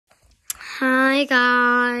Hi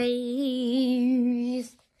guys.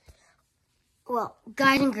 Well,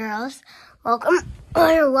 guys and girls,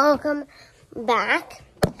 welcome back.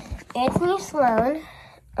 It's me, Sloan.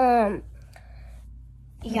 Yeah,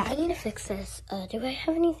 I need to fix this. Do I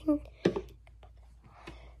have anything?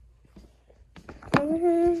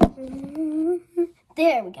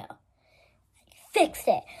 There we go. Fixed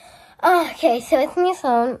it. Okay, so it's me,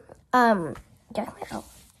 Sloan. You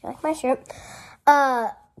like my shirt?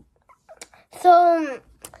 So,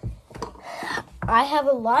 I have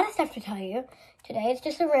a lot of stuff to tell you today. It's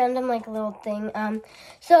just a random, little thing.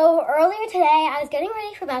 So, earlier today, I was getting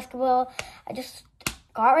ready for basketball. I just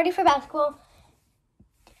got ready for basketball.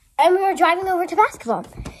 And we were driving over to basketball.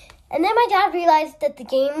 And then my dad realized that the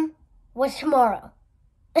game was tomorrow.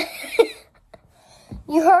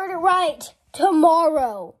 You heard it right.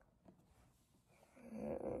 Tomorrow.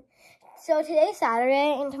 So, today's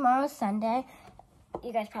Saturday and tomorrow's Sunday.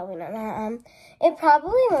 You guys probably know that. It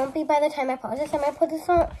probably won't be by the time I post this. I might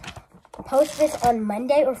post this on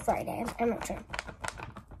Monday or Friday. I'm not sure.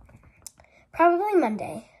 Probably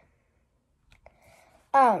Monday.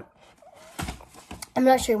 I'm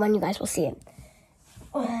not sure when you guys will see it.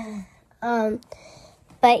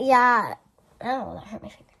 But yeah. Oh, that hurt my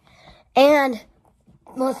finger. And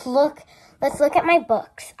let's look at my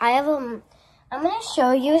books. I have I'm gonna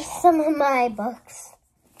show you some of my books.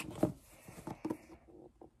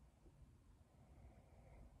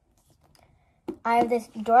 I have this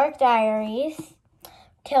Dork Diaries,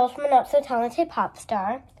 Tales from a Not So Talented Pop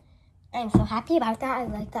Star. I'm so happy about that. I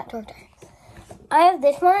like that Dork Diaries. I have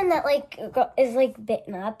this one that is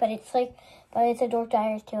bitten up, but it's a Dork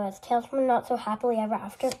Diaries too. It's Tales from a Not So Happily Ever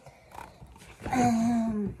After.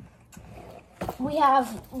 We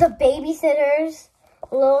have The Babysitter's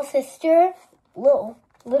Little Sister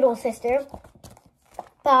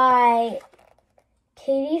by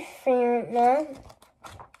Katie Farina.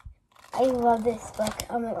 I love this book.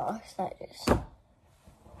 Oh my gosh, that is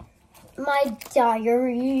my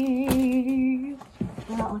diary.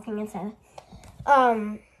 I'm not looking inside.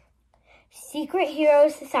 Secret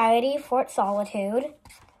Heroes Society, Fort Solitude.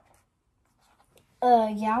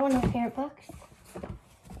 Yeah, one of my favorite books.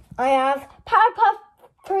 I have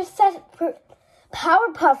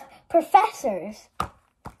Powerpuff Professors.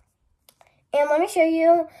 And let me show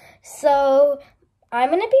you. So, I'm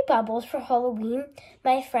going to be Bubbles for Halloween.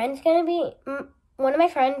 One of my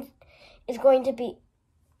friends is going to be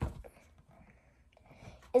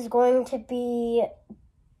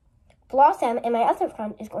Blossom, and my other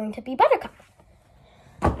friend is going to be Buttercup.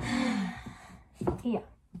 Yeah.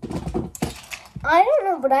 I don't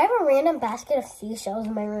know, but I have a random basket of seashells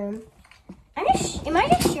in my room. Am I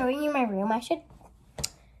just showing you my room? I should.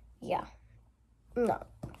 Yeah. No.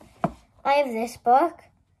 I have this book.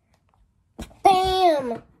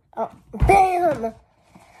 Bam! Oh, bam!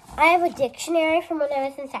 I have a dictionary from when I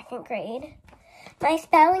was in 2nd grade. My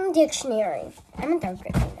spelling dictionary. I'm in 3rd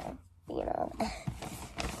grade right now, you know.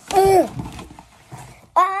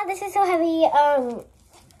 This is so heavy.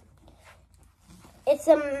 It's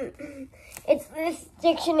this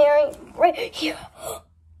dictionary right here.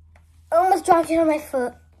 I almost dropped it on my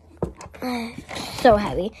foot. So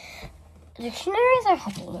heavy. Dictionaries are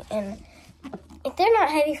heavy, and if they're not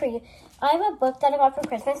heavy for you, I have a book that I got for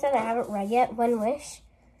Christmas that I haven't read yet. One Wish.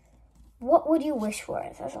 What would you wish for?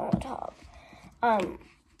 It says on the top.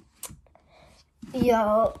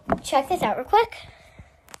 Yo, check this out real quick.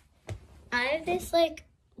 I have this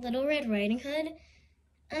Little Red Riding Hood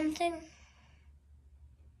thing.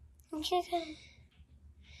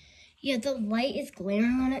 Yeah, the light is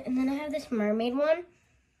glaring on it, and then I have this mermaid one.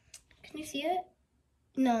 Can you see it?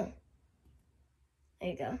 No. There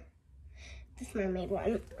you go. This mermaid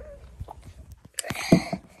one.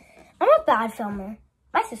 I'm a bad filmer.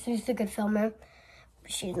 My sister's a good filmer.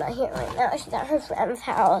 But she's not here right now. She's at her friend's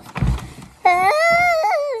house.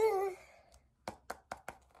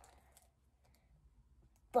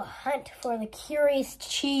 The Hunt for the Curious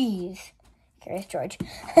Cheese. Curious George.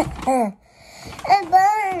 That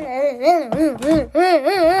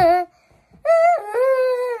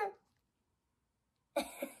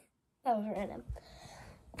was random.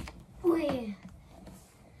 Wait.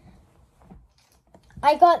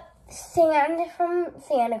 I got sand from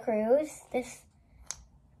Santa Cruz. This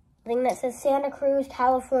thing that says Santa Cruz,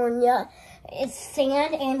 California. It's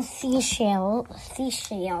sand and seashells.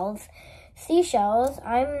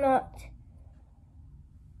 I'm not.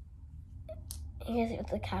 Here's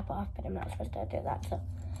the cap off, but I'm not supposed to do that. So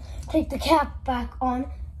take the cap back on.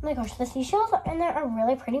 Oh my gosh, the seashells in there are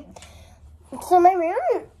really pretty. So my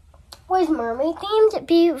room was mermaid themed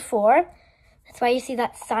before. That's why you see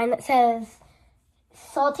that sign that says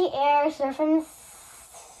salty air, surf and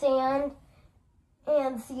sand,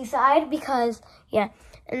 and seaside because, yeah.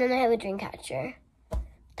 And then I have a dream catcher.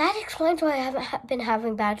 That explains why I haven't been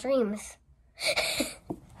having bad dreams.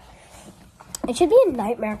 It should be a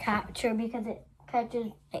nightmare catcher because it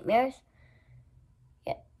catches nightmares.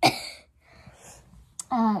 Yeah.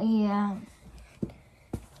 Yeah.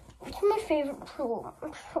 What's my favorite pool?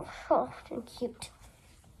 It's so soft and cute.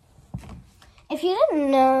 If you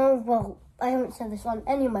didn't know, well, I haven't said this on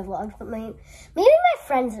any of my vlogs, but maybe my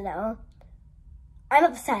friends know. I'm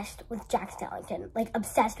obsessed with Jack Skellington. Like,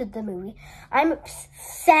 obsessed with the movie. I'm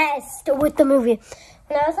obsessed with the movie.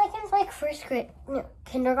 When I was, like, in, like, first grade,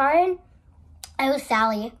 kindergarten, I was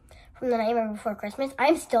Sally from The Nightmare Before Christmas.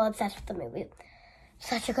 I'm still obsessed with the movie.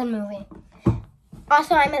 Such a good movie.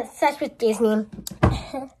 Also, I'm obsessed with Disney.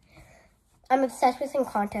 I'm obsessed with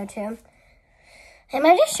Encanto, too. Am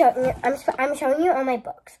I just showing you? I'm showing you all my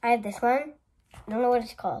books. I have this one. I don't know what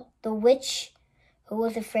it's called. The Witch Who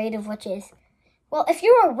Was Afraid of Witches. Well, if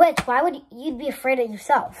you were a witch, why would you be afraid of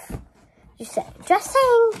yourself? Just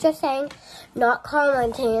saying. Not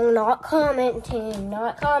commenting.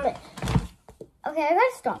 Okay, I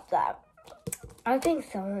gotta stop that. I think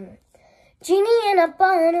so. Genie in a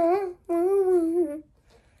bottle.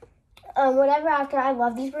 Whatever After. I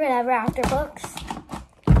love these Whatever After books.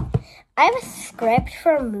 I have a script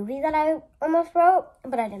for a movie that I almost wrote,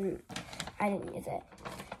 but I didn't use it.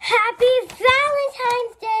 Happy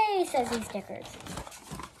Valentine's Day, says these stickers.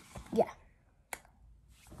 Yeah.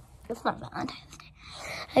 It's not Valentine's Day.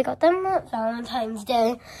 I got them on Valentine's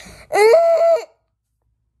Day.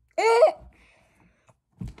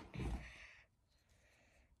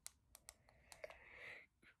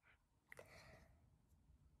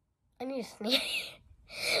 I need to sneeze.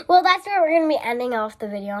 Well, that's where we're going to be ending off the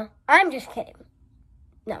video. I'm just kidding.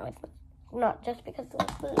 No, it's not just because of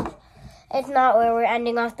the food. It's not where we're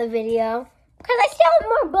ending off the video. Because I still have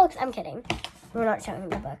more books. I'm kidding. We're not showing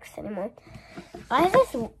the books anymore. I'm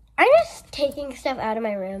just taking stuff out of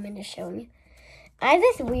my room and just showing you. I have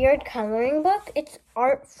this weird coloring book. It's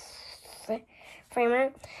Art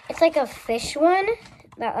Framer. It's like a fish one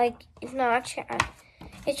that, like, it's not...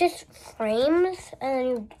 It's just frames and then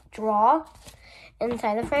you draw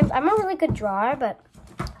inside the frames. I'm a really good drawer, but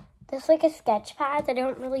there's like a sketch pad that I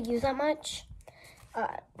don't really use that much.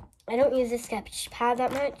 I don't use the sketch pad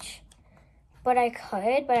that much, but I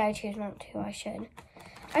could, but I choose not to. I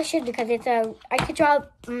should because I could draw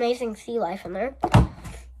amazing sea life in there.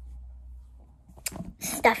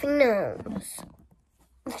 Stuffy nose.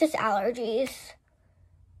 It's just allergies.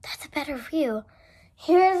 That's a better view.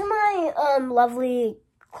 Here's my lovely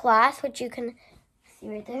class, which you can see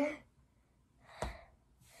right there.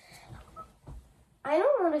 I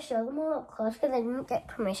don't want to show them all up close because I didn't get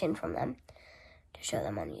permission from them to show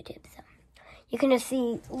them on YouTube. So you can just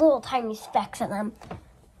see little tiny specks of them.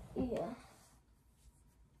 Yeah.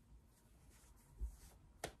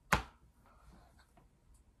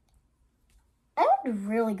 I looked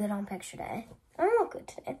really good on picture day. I don't look good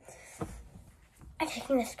today. I'm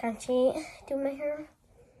taking the scrunchie, doing my hair.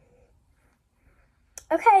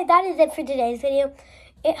 Okay, that is it for today's video.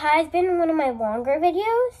 It has been one of my longer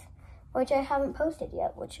videos, which I haven't posted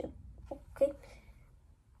yet, which is okay.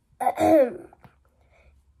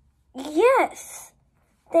 Yes.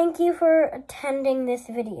 Thank you for attending this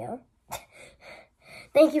video.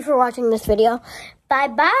 Thank you for watching this video.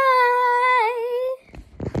 Bye-bye.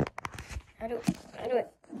 How do it?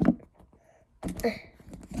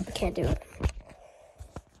 I can't do it.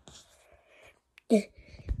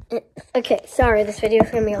 Okay, sorry, this video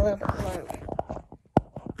is going to be a little bit longer.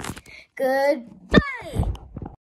 Good.